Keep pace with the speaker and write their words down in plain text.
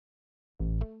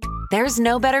There's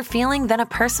no better feeling than a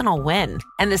personal win.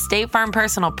 And the State Farm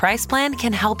Personal Price Plan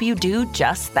can help you do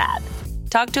just that.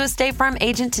 Talk to a State Farm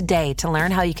agent today to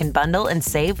learn how you can bundle and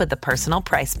save with the Personal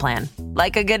Price Plan.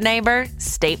 Like a good neighbor,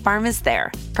 State Farm is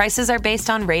there. Prices are based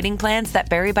on rating plans that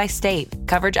vary by state.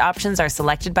 Coverage options are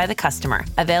selected by the customer.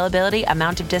 Availability,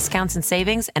 amount of discounts and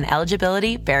savings, and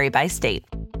eligibility vary by state.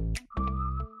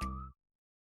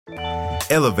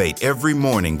 Elevate every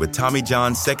morning with Tommy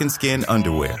John's Second Skin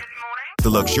underwear. The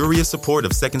luxurious support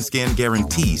of Second Skin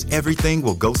guarantees everything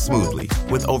will go smoothly.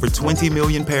 With over 20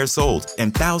 million pairs sold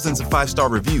and thousands of 5-star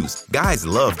reviews, guys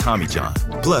love Tommy John.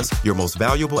 Plus, your most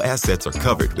valuable assets are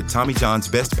covered with Tommy John's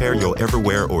best pair you'll ever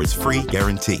wear or its free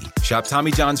guarantee. Shop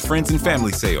Tommy John's Friends and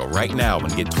Family Sale right now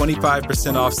and get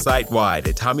 25% off site-wide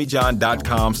at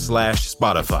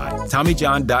TommyJohn.com/Spotify.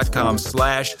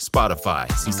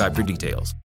 TommyJohn.com/Spotify. See site for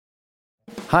details.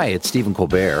 Hi, it's Stephen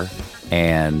Colbert,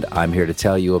 and I'm here to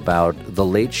tell you about The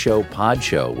Late Show Pod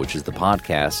Show, which is the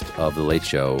podcast of The Late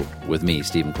Show with me,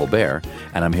 Stephen Colbert,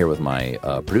 and I'm here with my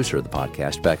producer of the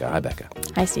podcast, Becca. Hi, Becca.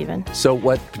 Hi, Stephen. So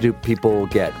what do people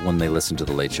get when they listen to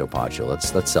The Late Show Pod Show?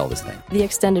 Let's sell this thing. The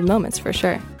extended moments, for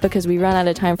sure, because we run out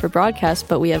of time for broadcast,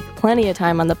 but we have plenty of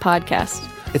time on the podcast.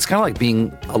 It's kind of like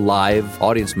being a live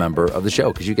audience member of the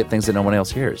show because you get things that no one else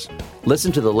hears.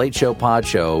 Listen to The Late Show Pod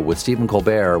Show with Stephen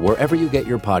Colbert wherever you get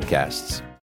your podcasts.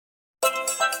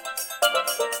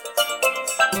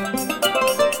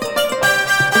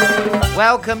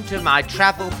 Welcome to my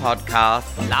travel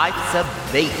podcast, Life's a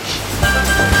Beach.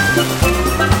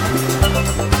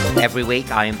 Every week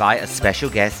I invite a special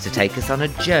guest to take us on a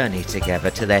journey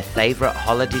together to their favourite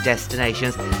holiday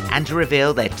destinations and to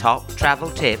reveal their top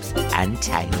travel tips and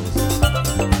tales.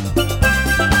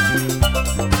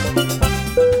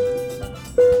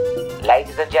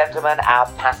 Ladies and gentlemen, our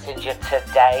passenger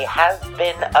today has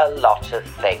been a lot of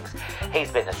things.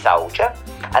 He's been a soldier,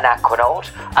 an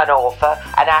aquanaut, an author,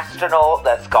 an astronaut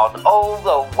that's gone all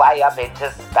the way up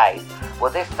into space.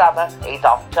 Well, this summer, he's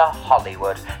off to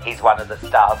Hollywood. He's one of the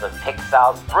stars of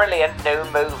Pixar's brilliant new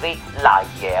movie,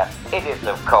 Lightyear. It is,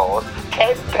 of course,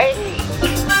 Ken Peake.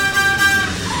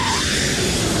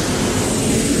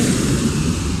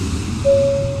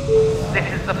 This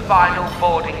is the final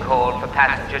boarding call for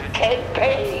passenger Ken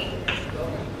Peake.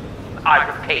 I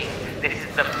repeat, this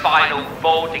is the final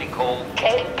boarding call,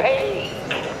 Ken Peake.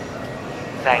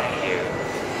 Thank you.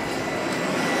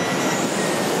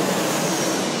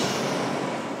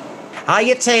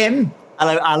 Hiya, Tim.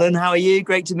 Hello, Alan. How are you?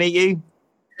 Great to meet you.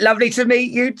 Lovely to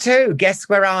meet you too. Guess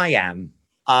where I am?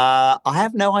 I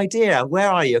have no idea. Where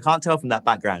are you? I can't tell from that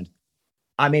background.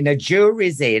 I'm in a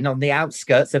Jury's Inn on the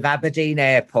outskirts of Aberdeen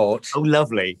Airport. Oh,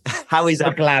 lovely. How is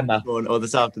that glamour? Or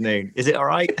this afternoon? Is it all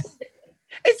right?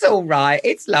 It's all right.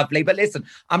 It's lovely. But listen,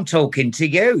 I'm talking to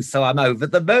you, so I'm over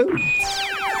the moon.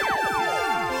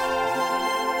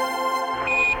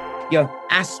 You're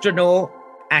astronaut,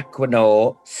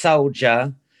 aquanaut,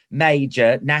 soldier,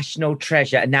 major, national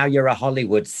treasure, and now you're a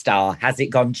Hollywood star. Has it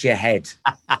gone to your head?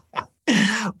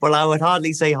 Well, I would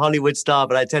hardly say Hollywood star,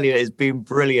 but I tell you, it's been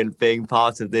brilliant being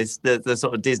part of this, the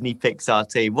sort of Disney Pixar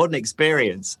team. What an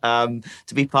experience to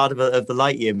be part of the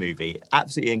Lightyear movie.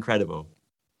 Absolutely incredible.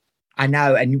 I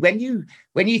know. And when you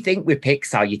think with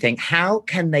Pixar, you think, how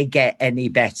can they get any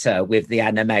better with the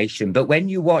animation? But when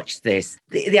you watch this,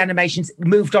 the animation's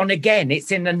moved on again.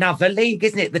 It's in another league,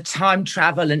 isn't it? The time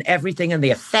travel and everything and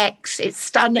the effects. It's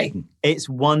stunning. It's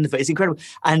wonderful. It's incredible.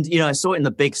 And, you know, I saw it in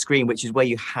the big screen, which is where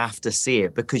you have to see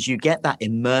it because you get that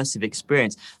immersive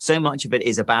experience. So much of it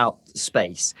is about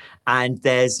space. And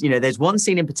there's one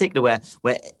scene in particular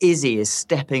where Izzy is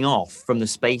stepping off from the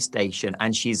space station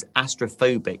and she's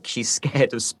astrophobic. She's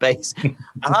scared of space. And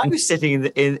I was sitting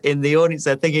in the audience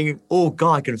there thinking, oh,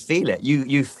 God, I can feel it.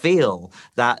 You feel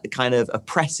that kind of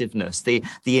oppressiveness, the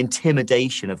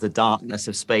intimidation of the darkness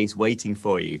of space waiting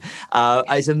for you.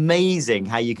 It's amazing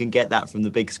how you can get that from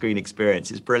the big screen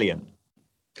experience. It's brilliant.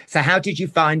 So how did you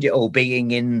find it all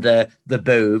being in the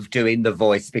booth doing the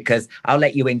voice? Because I'll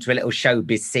let you into a little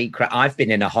showbiz secret. I've been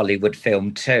in a Hollywood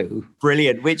film too.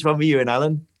 Brilliant. Which one were you in,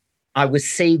 Alan? I was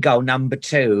Seagull number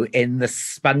 2 in the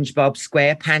SpongeBob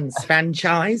SquarePants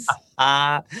franchise.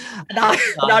 And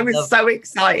I was so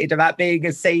excited about being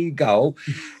a seagull.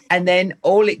 And then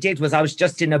all it did was I was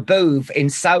just in a booth in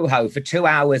Soho for 2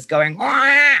 hours going,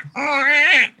 wah,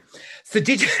 wah. So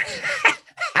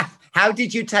how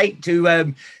did you take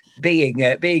to being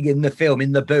in the film,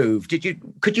 in the booth?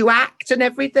 Could you act and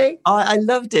everything? I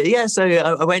loved it. Yeah. So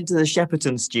I went to the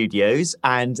Shepperton studios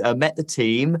and met the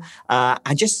team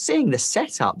and just seeing the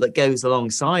setup that goes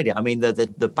alongside it. I mean,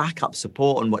 the backup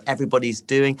support and what everybody's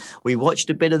doing. We watched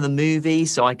a bit of the movie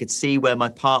so I could see where my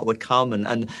part would come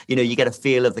and you get a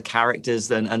feel of the characters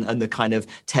and the kind of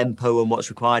tempo and what's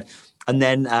required. And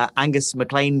then Angus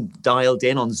MacLane dialed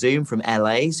in on Zoom from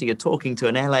LA. So you're talking to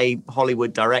an LA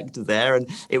Hollywood director there. And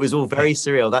it was all very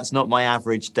surreal. That's not my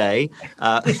average day.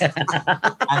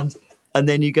 And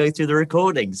then you go through the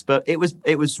recordings. But it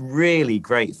was really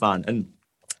great fun. And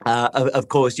of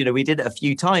course, we did it a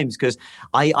few times because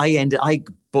I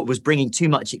was bringing too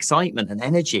much excitement and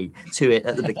energy to it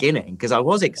at the beginning because I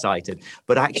was excited.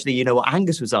 But actually, what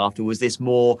Angus was after was this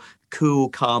more cool,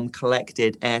 calm,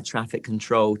 collected air traffic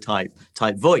control type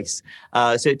voice.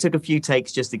 So it took a few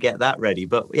takes just to get that ready.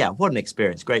 But yeah, what an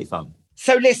experience. Great fun.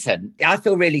 So listen, I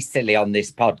feel really silly on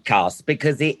this podcast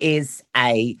because it is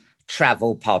a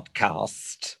travel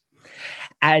podcast.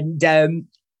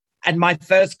 And my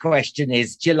first question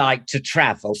is, do you like to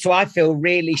travel? So I feel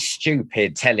really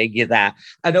stupid telling you that.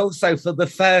 And also for the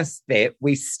first bit,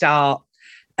 we start,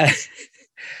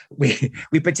 we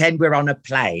pretend we're on a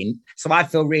plane. So I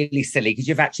feel really silly because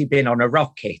you've actually been on a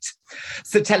rocket.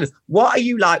 So tell us, what are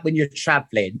you like when you're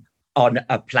traveling on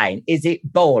a plane? Is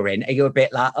it boring? Are you a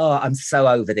bit like, oh, I'm so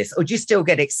over this? Or do you still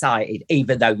get excited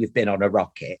even though you've been on a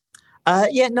rocket?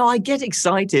 I get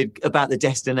excited about the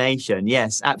destination.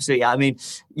 Yes, absolutely. I mean,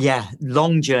 yeah,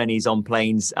 long journeys on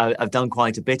planes I've done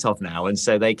quite a bit of now, and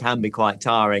so they can be quite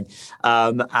tiring.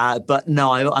 But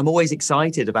no, I'm always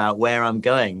excited about where I'm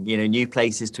going, new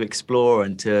places to explore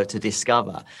and to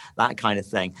discover, that kind of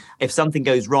thing. If something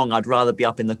goes wrong, I'd rather be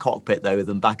up in the cockpit, though,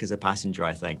 than back as a passenger,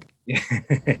 I think.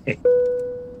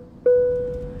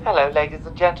 Hello, ladies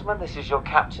and gentlemen, this is your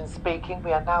captain speaking.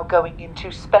 We are now going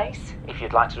into space. If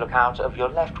you'd like to look out of your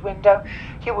left window,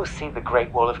 you will see the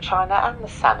Great Wall of China and the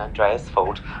San Andreas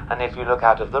Fault. And if you look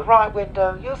out of the right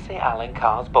window, you'll see Alan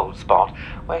Carr's bald spot,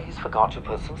 where he's forgot to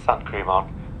put some sun cream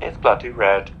on. It's bloody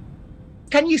red.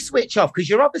 Can you switch off?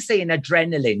 Because you're obviously an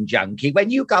adrenaline junkie.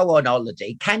 When you go on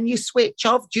holiday, can you switch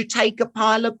off? Do you take a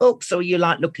pile of books, or are you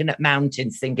like looking at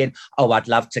mountains thinking, oh, I'd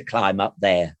love to climb up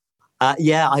there?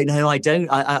 Yeah, I know. I don't.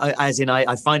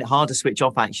 I find it hard to switch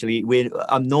off. Actually,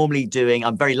 I'm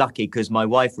very lucky because my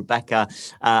wife Rebecca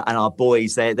and our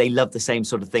boys they love the same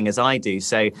sort of thing as I do.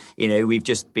 So we've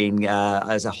just been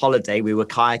as a holiday. We were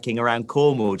kayaking around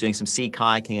Cornwall, doing some sea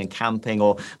kayaking and camping,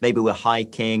 or maybe we're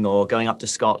hiking or going up to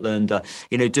Scotland.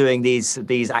 Doing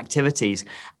these activities.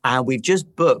 And we've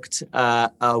just booked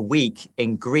a week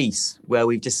in Greece where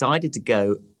we've decided to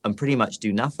go and pretty much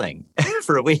do nothing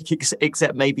for a week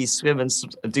except maybe swim and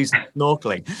do some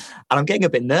snorkeling. And I'm getting a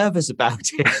bit nervous about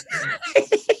it.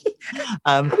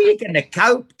 How are you going to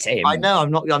cope, Tim? I know.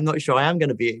 I'm not sure I am going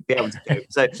to be able to cope.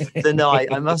 So no,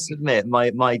 I must admit,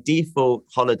 my default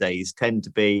holidays tend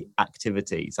to be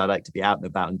activities. I like to be out and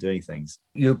about and doing things.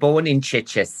 You were born in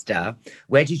Chichester.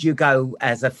 Where did you go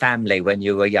as a family when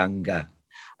you were younger?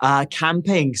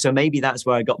 Camping. So maybe that's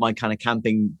where I got my kind of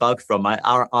camping bug from.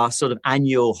 Our sort of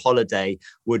annual holiday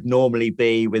would normally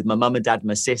be with my mum and dad and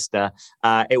my sister.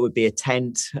 It would be a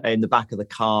tent in the back of the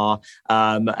car.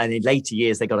 And in later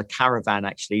years, they got a caravan,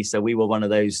 actually. So we were one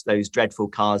of those dreadful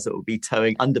cars that would be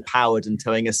underpowered and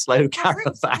towing a slow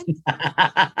caravan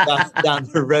down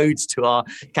the roads to our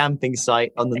camping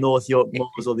site on the North York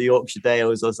Moors or the Yorkshire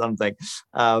Dales or something.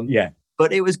 Yeah.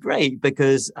 But it was great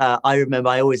because I remember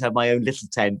I always had my own little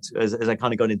tent. As I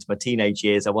kind of got into my teenage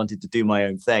years, I wanted to do my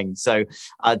own thing. So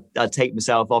I'd take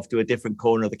myself off to a different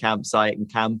corner of the campsite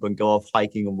and camp and go off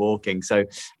hiking and walking. So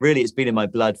really, it's been in my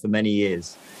blood for many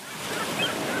years.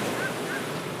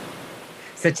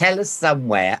 So tell us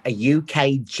somewhere, a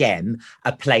UK gem,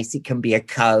 a place. It can be a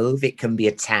cove, it can be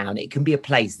a town, it can be a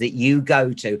place that you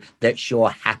go to that's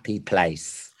your happy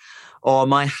place. Or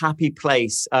my happy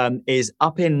place is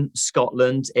up in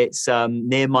Scotland. It's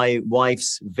near my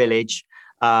wife's village.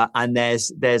 And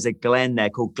there's a glen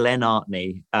there called Glen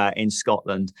Artney in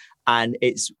Scotland. And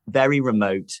it's very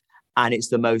remote. And it's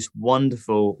the most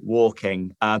wonderful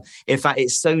walking. In fact,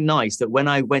 it's so nice that when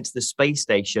I went to the space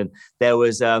station, there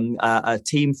was a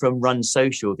team from Run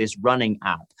Social, this running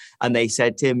app. And they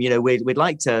said, Tim, we'd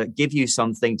like to give you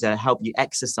something to help you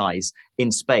exercise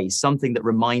in space, something that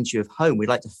reminds you of home. We'd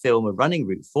like to film a running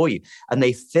route for you. And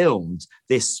they filmed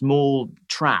this small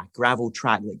gravel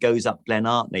track that goes up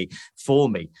Glenartney for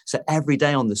me. So every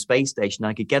day on the space station,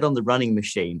 I could get on the running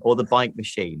machine or the bike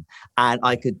machine, and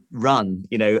I could run,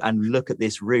 and look at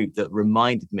this route that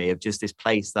reminded me of just this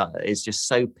place that is just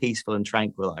so peaceful and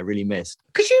tranquil that I really missed.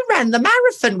 Because you ran the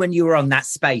marathon when you were on that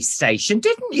space station,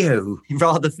 didn't you?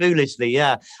 Rather foolishly,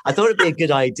 yeah. I thought it'd be a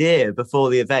good idea before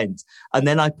the event. And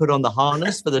then I put on the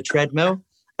harness for the treadmill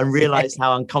and realized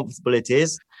how uncomfortable it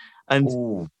is. And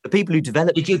the people who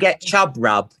developed... Did you get chub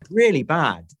rub? Really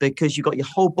bad, because you've got your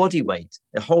whole body weight.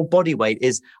 The whole body weight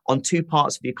is on 2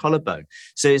 parts of your collarbone.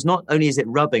 So it's not only is it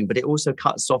rubbing, but it also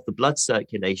cuts off the blood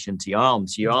circulation to your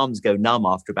arms. So your arms go numb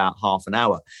after about half an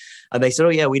hour. And they said,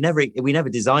 we never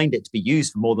designed it to be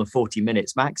used for more than 40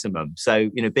 minutes maximum. So,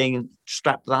 being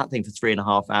strapped to that thing for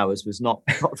 3.5 hours was not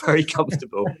very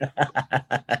comfortable.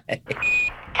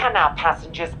 Can our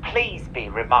passengers please be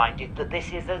reminded that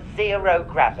this is a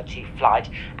zero-gravity flight,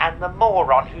 and the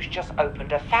moron who's just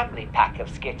opened a family pack of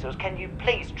Skittles, can you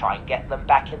please try and get them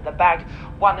back in the bag?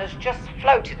 One has just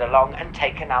floated along and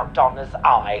taken out Donna's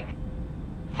eye.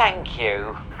 Thank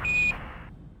you.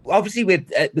 Obviously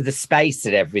with the space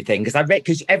and everything,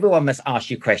 because everyone must ask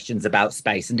you questions about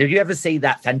space. And did you ever see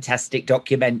that fantastic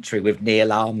documentary with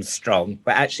Neil Armstrong,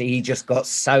 where actually he just got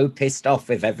so pissed off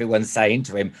with everyone saying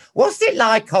to him, what's it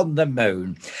like on the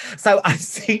moon? So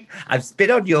I've been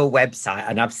on your website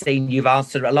and I've seen you've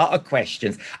answered a lot of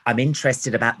questions. I'm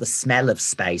interested about the smell of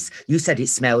space. You said it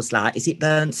smells like, is it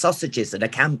burnt sausages and a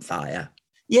campfire?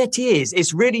 Yeah, it is.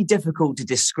 It's really difficult to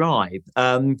describe.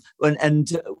 And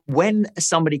when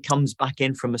somebody comes back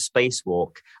in from a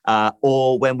spacewalk,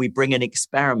 or when we bring an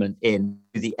experiment in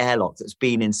the airlock that's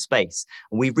been in space,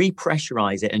 and we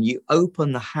repressurize it and you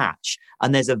open the hatch,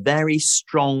 and there's a very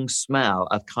strong smell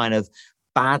of kind of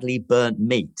badly burnt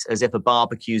meat, as if a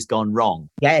barbecue's gone wrong.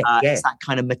 It's that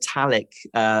kind of metallic,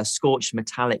 scorched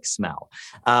metallic smell,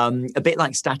 a bit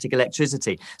like static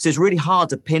electricity. So it's really hard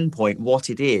to pinpoint what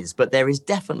it is, but there is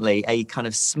definitely a kind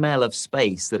of smell of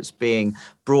space that's being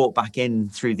brought back in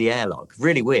through the airlock.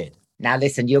 Really weird. Now,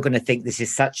 listen, you're going to think this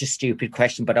is such a stupid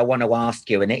question, but I want to ask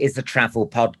you, and it is a travel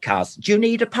podcast. Do you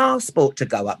need a passport to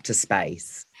go up to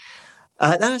space?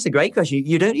 That's a great question.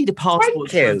 You don't need a passport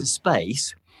to go to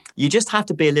space. You just have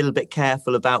to be a little bit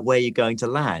careful about where you're going to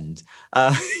land.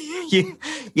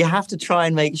 You have to try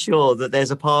and make sure that there's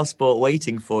a passport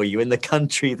waiting for you in the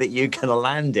country that you're going to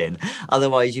land in.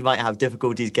 Otherwise, you might have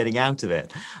difficulties getting out of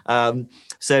it.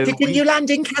 Did you land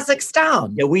in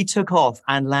Kazakhstan? Yeah, we took off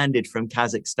and landed from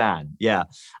Kazakhstan. Yeah,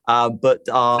 but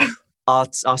our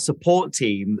support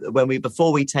team,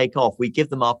 before we take off, we give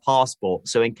them our passport.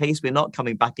 So in case we're not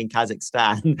coming back in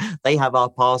Kazakhstan, they have our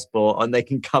passport and they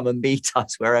can come and meet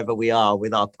us wherever we are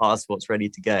with our passports ready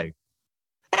to go.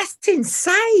 That's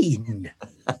insane.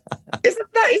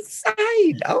 Isn't that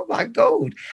insane? Oh my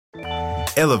God.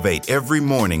 Elevate every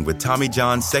morning with Tommy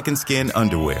John's Second Skin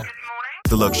underwear.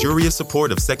 The luxurious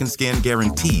support of Second Skin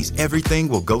guarantees everything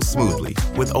will go smoothly.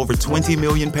 With over 20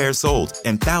 million pairs sold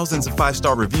and thousands of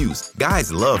 5-star reviews,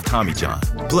 guys love Tommy John.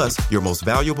 Plus, your most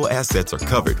valuable assets are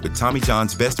covered with Tommy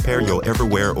John's best pair you'll ever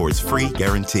wear or its free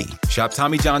guarantee. Shop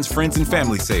Tommy John's Friends and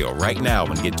Family Sale right now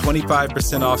and get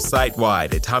 25% off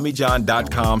site-wide at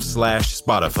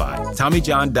TommyJohn.com/Spotify.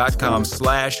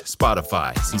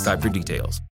 TommyJohn.com/Spotify. See site for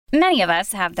details. Many of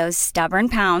us have those stubborn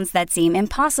pounds that seem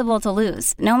impossible to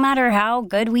lose, no matter how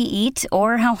good we eat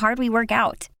or how hard we work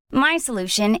out. My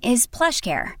solution is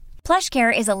PlushCare.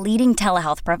 PlushCare is a leading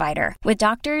telehealth provider with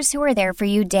doctors who are there for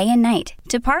you day and night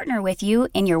to partner with you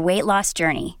in your weight loss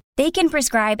journey. They can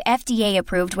prescribe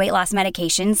FDA-approved weight loss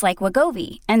medications like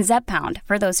Wegovy and Zepbound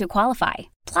for those who qualify.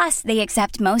 Plus, they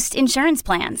accept most insurance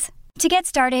plans. To get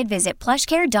started, visit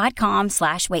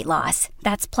plushcare.com/weightloss.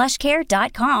 That's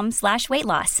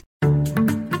plushcare.com/weightloss.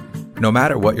 No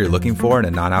matter what you're looking for in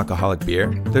a non-alcoholic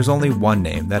beer, there's only one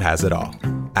name that has it all.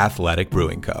 Athletic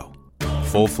Brewing Co.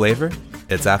 Full flavor?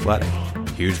 It's athletic.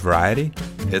 Huge variety?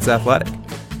 It's athletic.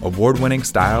 Award-winning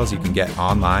styles you can get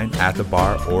online, at the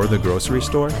bar, or the grocery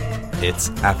store? It's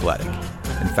athletic.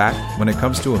 In fact, when it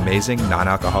comes to amazing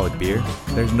non-alcoholic beer,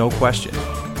 there's no question.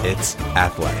 It's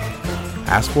athletic.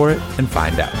 Ask for it and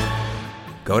find out.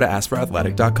 Go to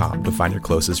askforathletic.com to find your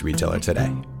closest retailer today.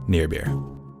 Near Beer.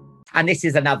 And this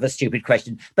is another stupid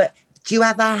question, but do you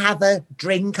ever have a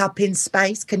drink up in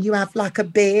space? Can you have like a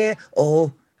beer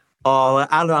or... Oh,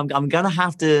 Alan, I'm going to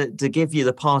have to give you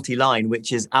the party line,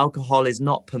 which is alcohol is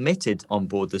not permitted on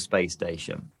board the space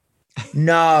station.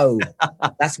 No,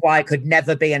 that's why I could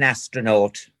never be an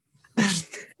astronaut.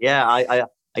 Yeah,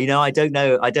 I don't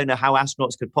know how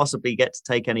astronauts could possibly get to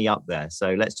take any up there.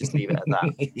 So let's just leave it at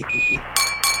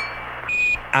that.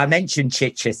 I mentioned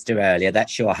Chichester earlier.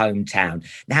 That's your hometown.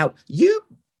 Now, you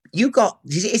got,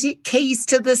 is it keys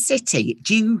to the city?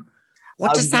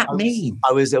 What does that mean?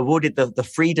 I was awarded the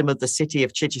freedom of the city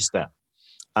of Chichester.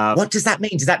 What does that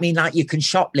mean? Does that mean like you can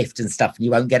shoplift and stuff and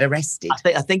you won't get arrested?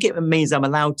 I think it means I'm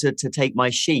allowed to take my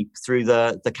sheep through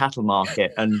the cattle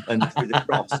market and through the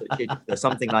cross or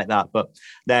something like that. But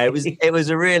no, it was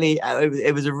a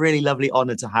really lovely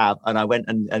honour to have, and I went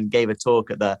and gave a talk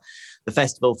at the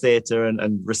Festival Theatre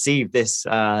and received this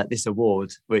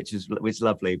award, which is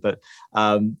lovely. But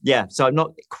so I'm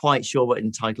not quite sure what it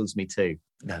entitles me to.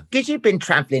 No, because you've been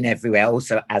traveling everywhere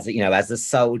also as a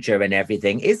soldier and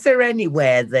everything. Is there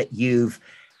anywhere that you've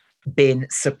been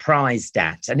surprised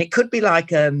at? And it could be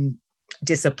like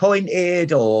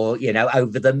disappointed or,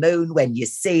 over the moon when you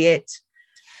see it.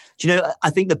 Do you know, I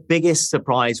think the biggest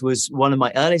surprise was one of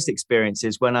my earliest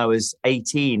experiences when I was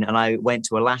 18 and I went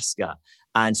to Alaska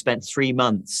and spent 3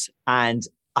 months. And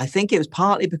I think it was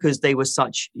partly because they were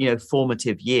such,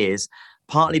 formative years,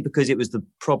 partly because it was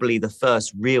probably the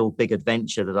first real big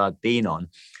adventure that I'd been on,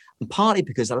 and partly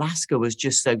because Alaska was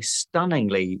just so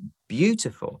stunningly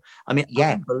beautiful. I mean,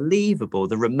 unbelievable.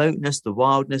 The remoteness, the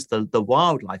wildness, the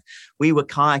wildlife. We were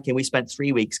kayaking. We spent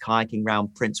 3 weeks kayaking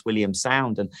around Prince William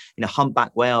Sound, and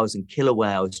humpback whales and killer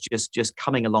whales just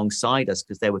coming alongside us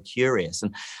because they were curious.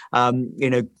 And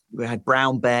we had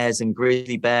brown bears and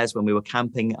grizzly bears when we were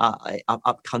camping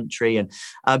up country, and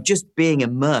just being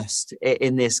immersed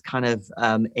in this kind of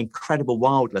incredible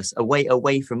wildness,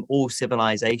 away from all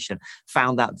civilization.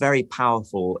 Found that very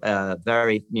powerful,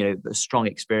 very strong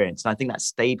experience. And I think that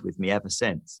stayed with me ever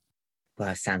since.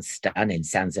 Well, sounds stunning.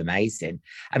 Sounds amazing.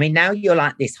 I mean, now you're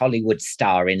like this Hollywood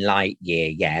star in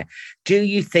Lightyear, yeah? Do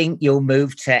you think you'll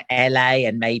move to LA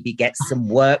and maybe get some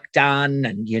work done?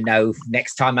 And,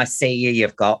 next time I see you,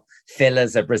 you've got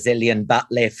fillers, a Brazilian butt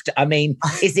lift. I mean,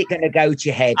 is it going to go to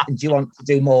your head? And do you want to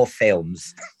do more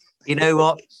films? You know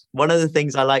what? One of the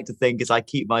things I like to think is I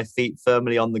keep my feet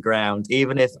firmly on the ground,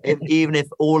 even if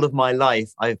all of my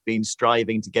life I've been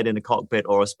striving to get in a cockpit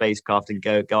or a spacecraft and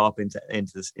go up into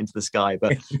the sky.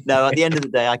 But no, at the end of the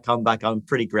day, I come back, I'm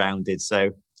pretty grounded. So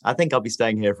I think I'll be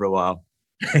staying here for a while.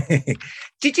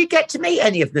 Did you get to meet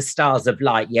any of the stars of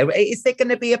Lightyear? Is there going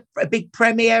to be a big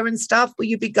premiere and stuff? Will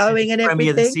you be going and everything?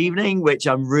 Premiere this evening, which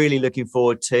I'm really looking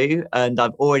forward to. And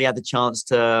I've already had the chance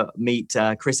to meet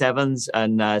Chris Evans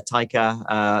and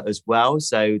Taika as well.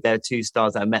 So they're two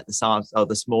stars that I met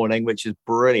this morning, which is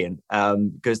brilliant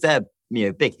because they're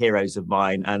big heroes of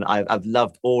mine, and I've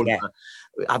loved all of them.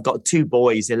 I've got two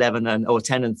boys, 10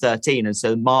 and 13, and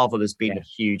so Marvel has been a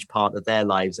huge part of their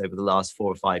lives over the last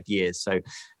 4 or 5 years. So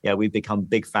we've become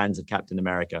big fans of Captain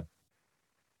America.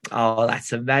 Oh,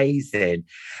 that's amazing.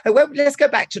 Well, let's go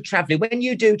back to traveling. When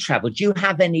you do travel, do you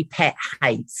have any pet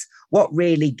hates? What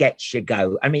really gets you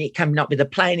go? I mean, it can not be the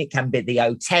plane, it can be the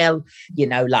hotel,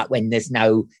 like when there's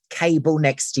no cable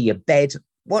next to your bed.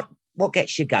 What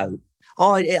gets you go?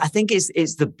 Oh, I think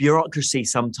it's the bureaucracy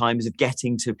sometimes of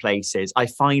getting to places. I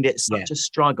find it such a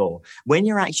struggle when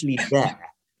you're actually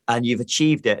there and you've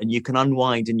achieved it and you can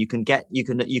unwind and you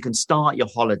can start your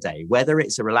holiday, whether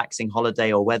it's a relaxing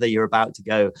holiday or whether you're about to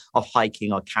go off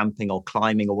hiking or camping or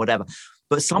climbing or whatever.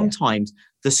 But sometimes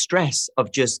the stress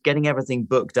of just getting everything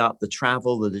booked up, the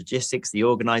travel, the logistics, the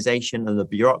organization, and the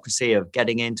bureaucracy of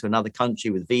getting into another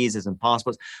country with visas and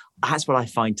passports, that's what I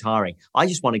find tiring. I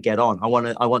just want to get on. I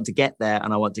want to get there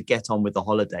and I want to get on with the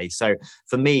holiday. So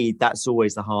for me, that's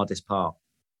always the hardest part.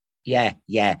 Yeah.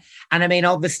 And I mean,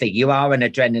 obviously, you are an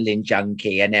adrenaline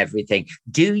junkie and everything.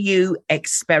 Do you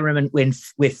experiment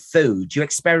with food? Do you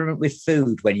experiment with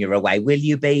food when you're away? Will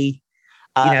you be...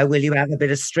 will you have a bit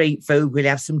of street food? Will you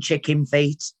have some chicken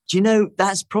feet? Do you know,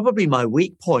 that's probably my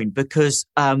weak point because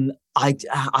I'm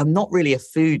not really a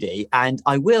foodie, and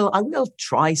I will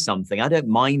try something. I don't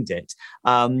mind it,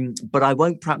 but I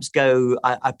won't perhaps go.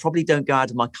 I probably don't go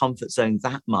out of my comfort zone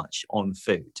that much on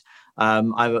food.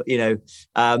 I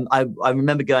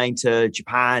remember going to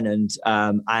Japan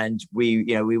and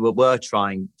we were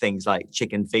trying things like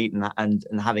chicken feet and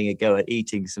having a go at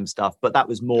eating some stuff, but that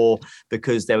was more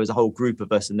because there was a whole group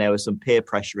of us and there was some peer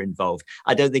pressure involved.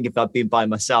 I don't think if I'd been by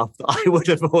myself, I would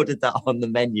have ordered that on the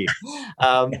menu.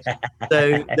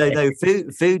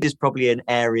 Food is probably an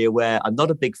area where I'm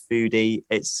not a big foodie.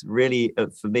 It's really,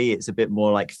 for me, it's a bit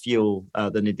more like fuel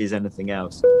than it is anything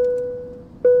else.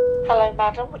 Hello,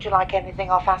 madam. Would you like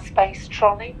anything off our space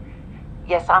trolley?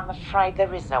 Yes, I'm afraid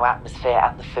there is no atmosphere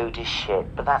and the food is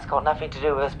shit, but that's got nothing to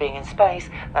do with us being in space.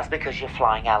 That's because you're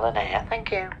flying Alan Air.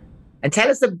 Thank you. And tell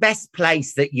us the best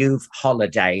place that you've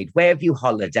holidayed. Where have you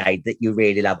holidayed that you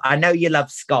really love? I know you love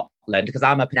Scotland because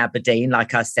I'm up in Aberdeen,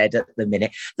 like I said at the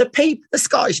minute. The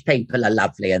Scottish people are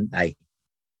lovely, aren't they?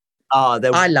 Oh,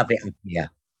 I love it up here.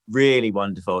 Really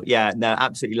wonderful. Yeah, no,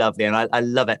 absolutely lovely. And I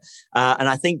love it. And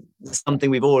I think something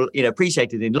we've all,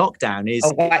 appreciated in lockdown is...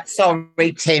 Oh, right.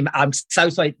 Sorry, Tim. I'm so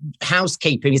sorry.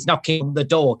 Housekeeping is knocking on the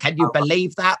door. Can you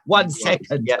believe that? One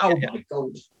second. Yeah, my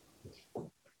God.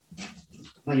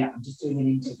 Oh, yeah, I'm just doing an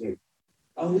interview.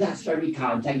 Oh, that's very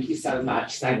kind. Thank you so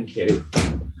much. Thank you.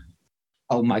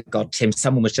 Oh, my God, Tim,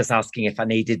 someone was just asking if I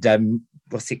needed,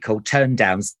 what's it called, turn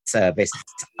down service.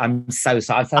 I'm so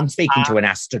sorry. I'm speaking to an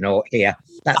astronaut here.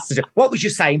 What was you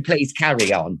saying? Please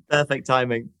carry on. Perfect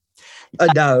timing.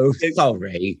 No,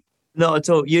 sorry. Not at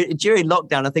all. During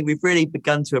lockdown, I think we've really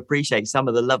begun to appreciate some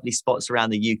of the lovely spots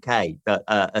around the UK that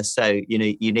are so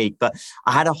unique. But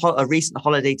I had a recent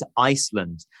holiday to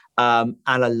Iceland, and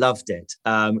I loved it.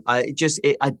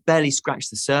 I barely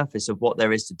scratched the surface of what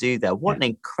there is to do there. What an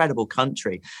incredible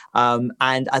country! And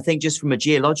I think just from a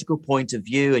geological point of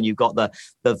view, and you've got the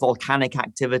volcanic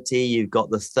activity, you've got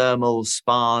the thermal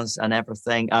spas and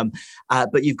everything,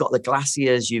 but you've got the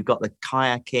glaciers, you've got the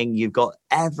kayaking, you've got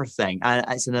everything, and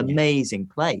it's an amazing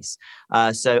place.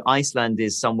 So Iceland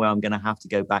is somewhere I'm going to have to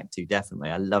go back to. Definitely,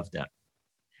 I loved it.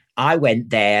 I went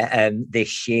there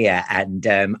this year, and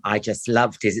I just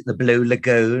loved. Is it the Blue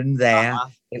Lagoon there? Uh-huh.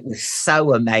 It was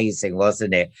so amazing,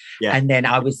 wasn't it? Yeah. And then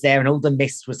I was there, and all the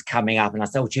mist was coming up, and I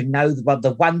thought,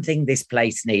 the one thing this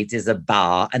place needs is a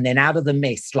bar. And then out of the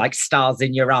mist, like stars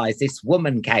in your eyes, this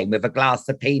woman came with a glass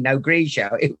of Pinot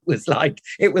Grigio. It was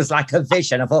like a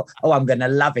vision. I thought, I'm going to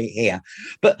love it here.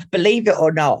 But believe it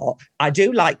or not, I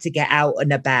do like to get out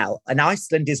and about, and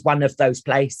Iceland is one of those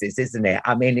places, isn't it?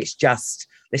 I mean, it's just.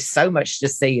 There's so much to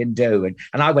see and do.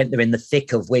 And I went there in the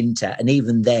thick of winter. And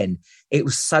even then, it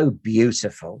was so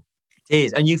beautiful. It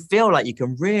is. And you feel like you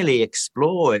can really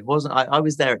explore. It wasn't, I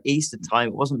was there at Easter time.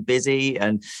 It wasn't busy.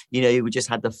 And, we just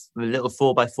had the little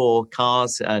 4x4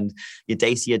 cars and your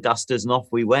Dacia Dusters, and off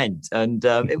we went. And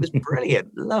it was brilliant.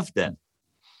 Loved it.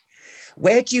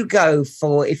 Where do you go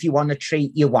for if you want to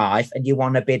treat your wife and you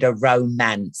want a bit of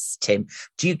romance, Tim?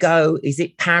 Do you go, is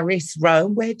it Paris,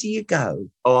 Rome? Where do you go?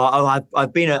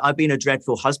 I've been a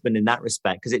dreadful husband in that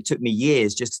respect, because it took me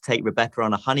years just to take Rebecca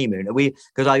on a honeymoon. We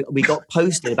got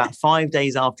posted about 5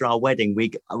 days after our wedding. We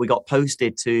got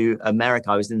posted to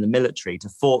America. I was in the military, to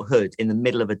Fort Hood in the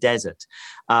middle of a desert.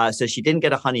 So she didn't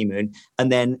get a honeymoon. And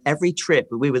then every trip,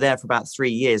 we were there for about 3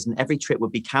 years, and every trip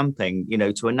would be camping,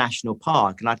 to a national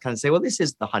park. And I'd kind of say, well, this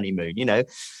is the honeymoon,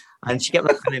 And she kept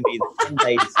telling me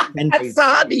that 10 days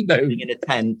honeymoon in a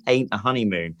tent ain't a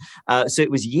honeymoon. So it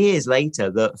was years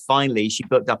later that finally she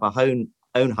booked up her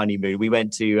own honeymoon. We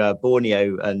went to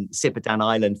Borneo and Sipadan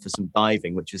Island for some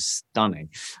diving, which was stunning,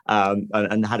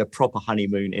 and had a proper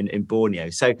honeymoon in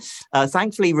Borneo. So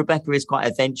thankfully, Rebecca is quite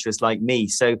adventurous like me.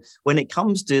 So when it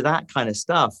comes to that kind of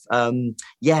stuff,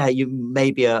 you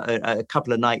maybe a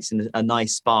couple of nights in a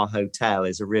nice spa hotel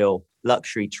is a real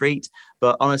luxury treat.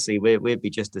 But honestly, we'd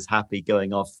be just as happy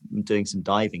going off and doing some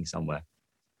diving somewhere.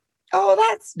 Oh,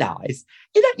 that's nice.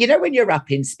 When you're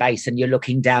up in space and you're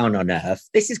looking down on Earth,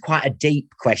 this is quite a deep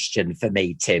question for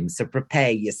me, Tim, so prepare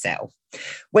yourself.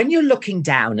 When you're looking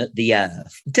down at the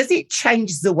Earth, does it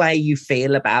change the way you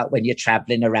feel about when you're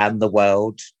traveling around the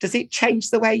world? Does it change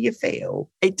the way you feel?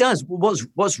 It does.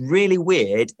 What's really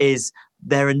weird is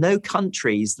there are no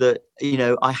countries that,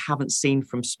 I haven't seen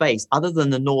from space other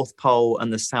than the North Pole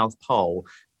and the South Pole.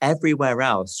 Everywhere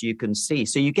else you can see.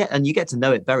 So you get to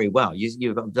know it very well.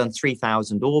 You've done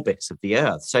 3,000 orbits of the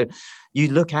Earth. So you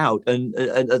look out, and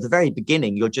at the very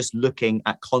beginning, you're just looking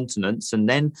at continents. And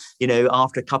then,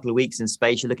 after a couple of weeks in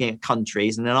space, you're looking at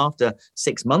countries. And then after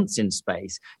 6 months in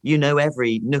space,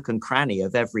 every nook and cranny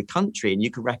of every country, and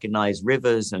you can recognize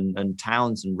rivers and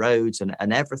towns and roads and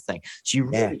everything. So you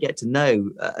really get to know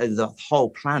the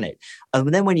whole planet.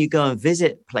 And then when you go and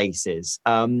visit places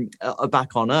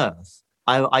back on Earth,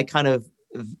 I can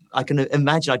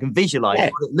imagine, I can visualize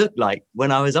what it looked like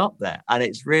when I was up there. And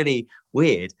it's really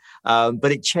weird,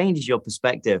 but it changes your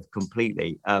perspective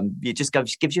completely. It just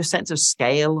gives you a sense of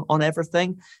scale on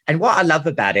everything. And what I love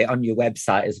about it on your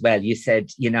website as well, you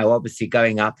said, obviously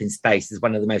going up in space is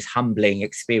one of the most humbling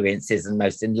experiences and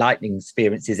most enlightening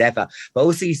experiences ever. But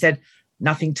also you said,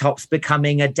 nothing tops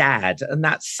becoming a dad. And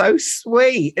that's so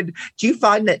sweet. And do you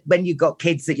find that when you got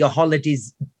kids that your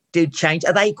holidays did change?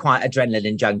 Are they quite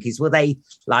adrenaline junkies? Will they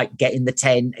like get in the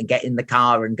tent and get in the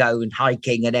car and go and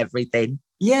hiking and everything?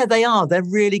 Yeah, they are. They're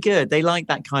really good. They like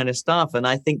that kind of stuff. And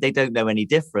I think they don't know any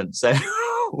different. So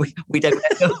we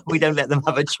don't let them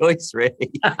have a choice,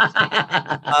 really.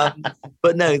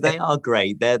 But no, they are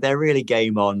great. They're really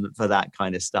game on for that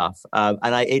kind of stuff.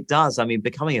 It does. I mean,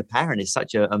 becoming a parent is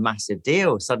such a massive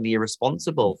deal. Suddenly you're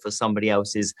responsible for somebody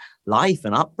else's life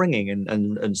and upbringing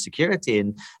and security.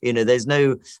 And, you know, there's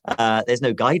no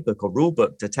guidebook or rule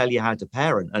book to tell you how to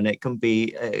parent. And it can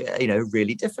be,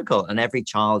 really difficult. And every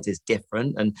child is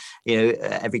different. And,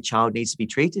 every child needs to be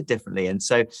treated differently. And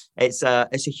so it's a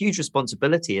huge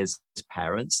responsibility as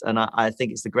parents. And I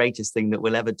think it's the greatest thing that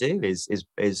we'll ever do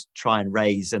is try and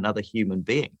raise another human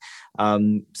being.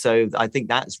 So I think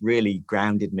that's really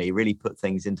grounded me, really put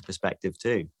things into perspective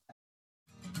too.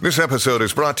 This episode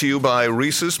is brought to you by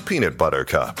Reese's Peanut Butter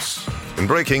Cups. In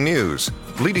breaking news,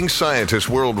 leading scientists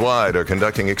worldwide are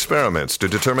conducting experiments to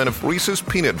determine if Reese's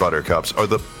Peanut Butter Cups are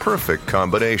the perfect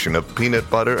combination of peanut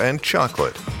butter and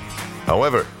chocolate.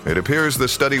 However, it appears the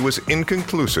study was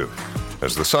inconclusive,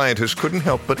 as the scientists couldn't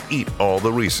help but eat all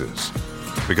the Reese's.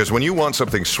 Because when you want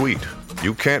something sweet,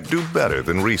 you can't do better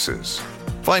than Reese's.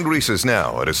 Find Reese's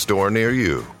now at a store near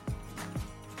you.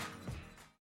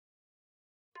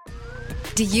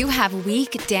 Do you have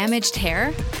weak, damaged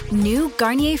hair? New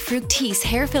Garnier Fructis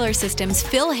hair filler systems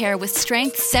fill hair with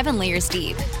strength 7 layers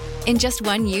deep. In just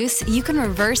one use, you can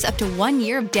reverse up to 1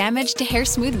 year of damage to hair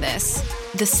smoothness.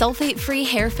 The sulfate-free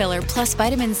hair filler plus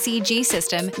vitamin C G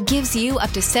system gives you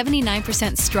up to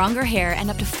 79% stronger hair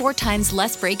and up to 4 times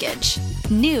less breakage.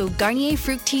 New Garnier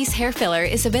Fructis hair filler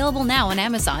is available now on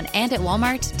Amazon and at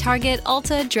Walmart, Target,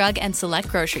 Ulta, Drug, and select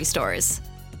grocery stores.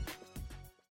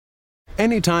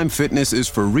 Anytime Fitness is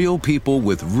for real people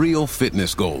with real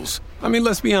fitness goals. I mean,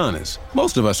 let's be honest.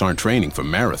 Most of us aren't training for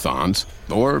marathons,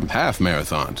 or half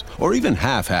marathons, or even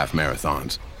half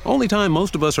marathons. Only time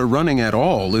most of us are running at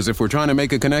all is if we're trying to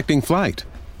make a connecting flight.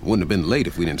 Wouldn't have been late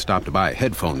if we didn't stop to buy a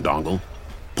headphone dongle.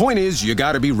 Point is, you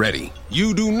gotta be ready.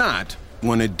 You do not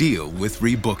want to deal with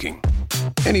rebooking.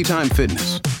 Anytime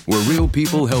Fitness, where real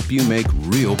people help you make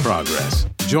real progress.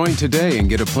 Join today and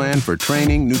get a plan for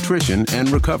training, nutrition, and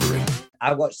recovery.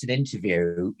 I watched an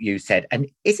interview, you said, and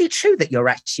is it true that you're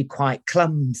actually quite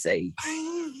clumsy?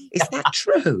 Is that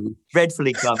true?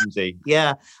 Dreadfully clumsy.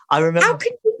 Yeah. I remember. How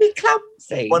can you be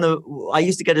clumsy? I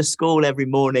used to go to school every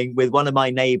morning with one of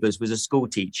my neighbours was a school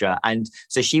teacher. And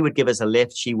so she would give us a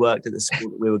lift. She worked at the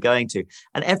school that we were going to.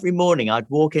 And every morning I'd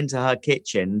walk into her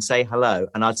kitchen and say hello.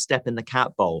 And I'd step in the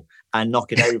cat bowl and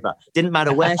knock it over. Didn't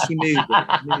matter where she moved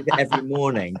it every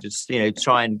morning. Just,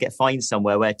 try and find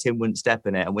somewhere where Tim wouldn't step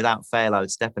in it. And without fail, I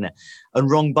would step in it. And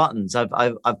wrong buttons.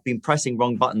 I've been pressing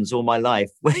wrong buttons all my life,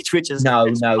 which is no,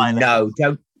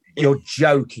 don't. You're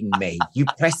joking me. You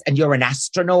press and you're an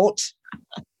astronaut.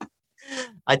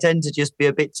 I tend to just be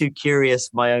a bit too curious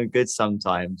for my own good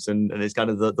sometimes. And it's kind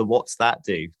of the what's that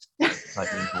do? There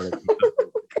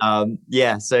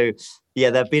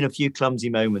have been a few clumsy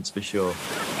moments for sure.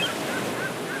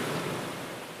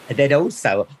 And then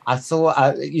also, I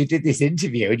saw you did this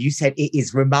interview and you said it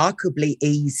is remarkably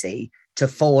easy to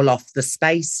fall off the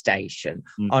space station.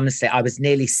 Honestly, I was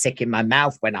nearly sick in my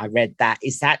mouth when I read that.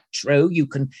 Is that true?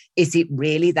 Is it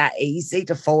really that easy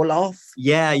to fall off?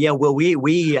 Yeah. Well,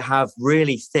 we have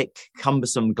really thick,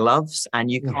 cumbersome gloves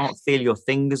and you can't feel your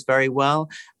fingers very well.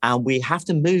 And we have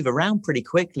to move around pretty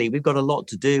quickly. We've got a lot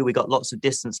to do. We've got lots of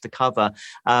distance to cover.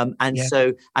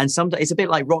 So sometimes it's a bit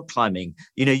like rock climbing.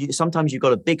 Sometimes you've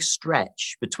got a big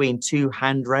stretch between two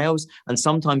handrails and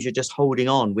sometimes you're just holding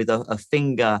on with a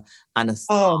finger and a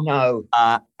thumb. Oh,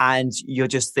 no. And you're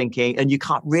just thinking, and you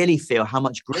can't really feel how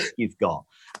much grip you've got.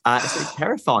 It's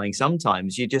terrifying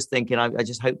sometimes. You're just thinking, I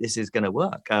just hope this is going to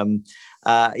work. And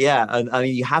I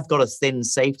mean, you have got a thin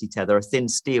safety tether, a thin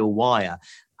steel wire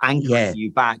anchoring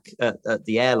you back at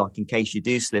the airlock in case you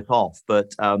do slip off.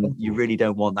 But you really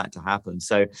don't want that to happen.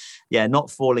 So, not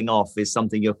falling off is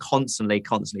something you're constantly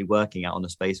working at on a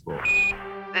spaceport.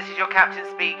 This is your captain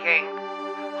speaking.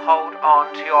 Hold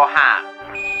on to your hat.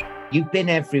 You've been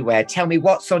everywhere. Tell me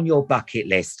what's on your bucket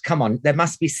list. Come on, there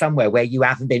must be somewhere where you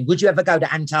haven't been. Would you ever go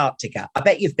to Antarctica? I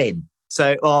bet you've been.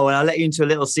 So, I'll let you into a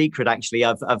little secret. Actually,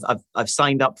 I've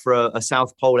signed up for a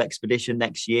South Pole expedition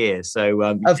next year. So,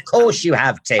 of course you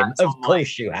have, Tim. Of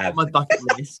course you have. On my bucket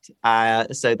list.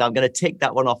 So I'm going to tick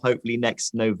that one off hopefully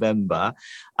next November.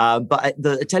 But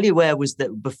I tell you where was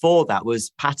that before that was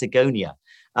Patagonia.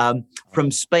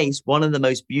 From space, one of the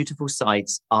most beautiful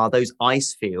sights are those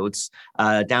ice fields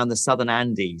down the southern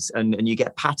Andes, and you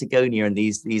get Patagonia and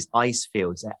these ice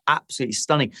fields. They're absolutely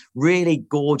stunning, really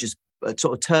gorgeous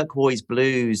sort of turquoise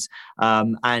blues.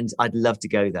 And I'd love to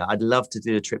go there. I'd love to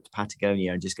do a trip to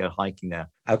Patagonia and just go hiking there.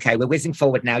 Okay, we're whizzing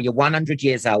forward now. You're 100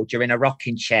 years old. You're in a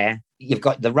rocking chair. You've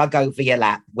got the rug over your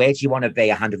lap. Where do you want to be?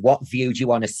 100. What view do you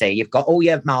want to see? You've got all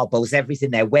your marbles, everything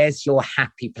there. Where's your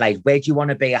happy place? Where do you want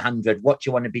to be? 100. What do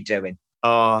you want to be doing?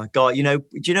 Oh, God. Do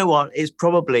you know what? It's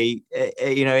probably,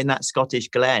 in that Scottish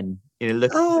glen,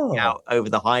 looking out over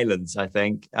the Highlands, I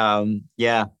think.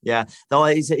 Yeah. Though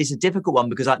it's a difficult one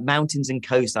because like mountains and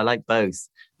coast, I like both.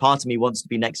 Part of me wants to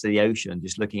be next to the ocean,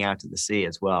 just looking out at the sea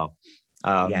as well.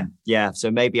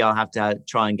 So maybe I'll have to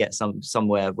try and get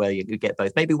somewhere where you get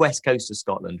both. Maybe west coast of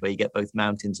Scotland where you get both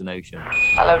mountains and ocean.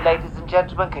 Hello, ladies and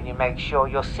gentlemen. Can you make sure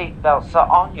your seatbelts are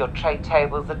on, your tray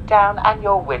tables are down, and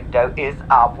your window is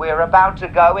up? We're about to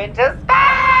go into space!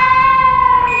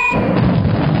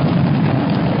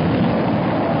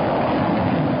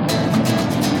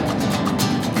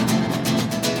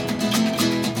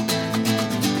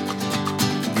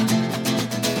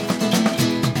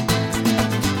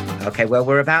 Okay, well,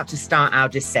 we're about to start our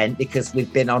descent because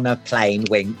we've been on a plane,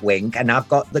 wink, wink, and I've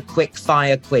got the quick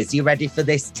fire quiz. You ready for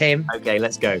this, Tim? Okay,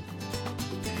 let's go.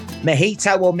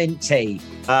 Mojito or mint tea?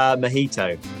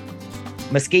 Mojito.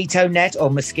 Mosquito net or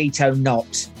mosquito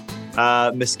knot?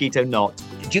 Mosquito knot.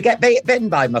 Do you get bitten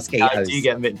by mosquitoes? I do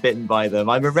get bitten by them.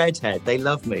 I'm a redhead. They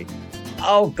love me.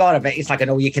 Oh, God, I bet it's like an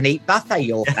all-you-can-eat buffet,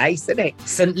 your face, isn't it?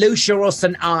 St. Lucia or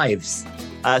St. Ives?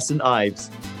 St. Ives.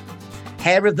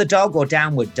 Hair of the dog or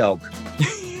downward dog?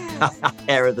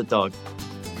 Hair of the dog.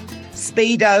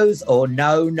 Speedos or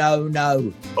no?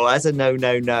 Oh, that's a no.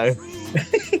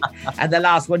 And the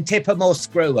last one, tip 'em or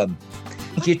screw 'em?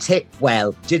 Do you tip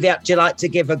well? Do you like to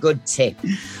give a good tip?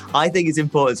 I think it's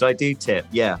important, so I do tip,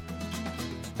 yeah.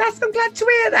 I'm glad to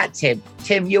hear that, Tim.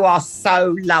 Tim, you are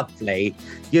so lovely.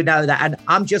 You know that. And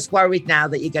I'm just worried now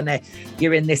that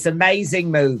you're in this amazing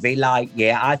movie,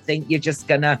 Lightyear. I think you're just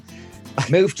going to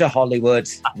move to Hollywood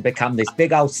and become this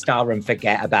big old star and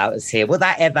forget about us here. Will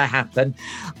that ever happen?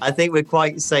 I think we're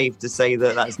quite safe to say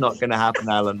that that's not going to happen,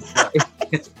 Alan.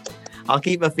 I'll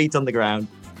keep my feet on the ground.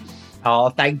 Oh,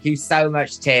 thank you so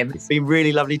much, Tim. It's been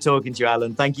really lovely talking to you,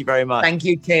 Alan. Thank you very much. Thank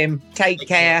you, Tim. Take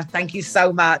care. Thank you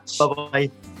so much. Bye-bye.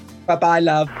 Bye-bye,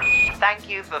 love. Thank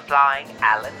you for flying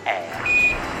Alan Air.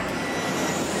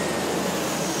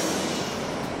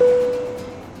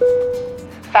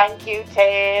 Thank you,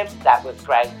 Tim. That was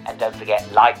great. And don't forget,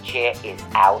 Lightyear is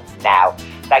out now.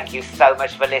 Thank you so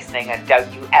much for listening. And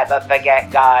don't you ever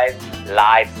forget, guys,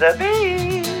 life's a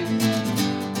beast.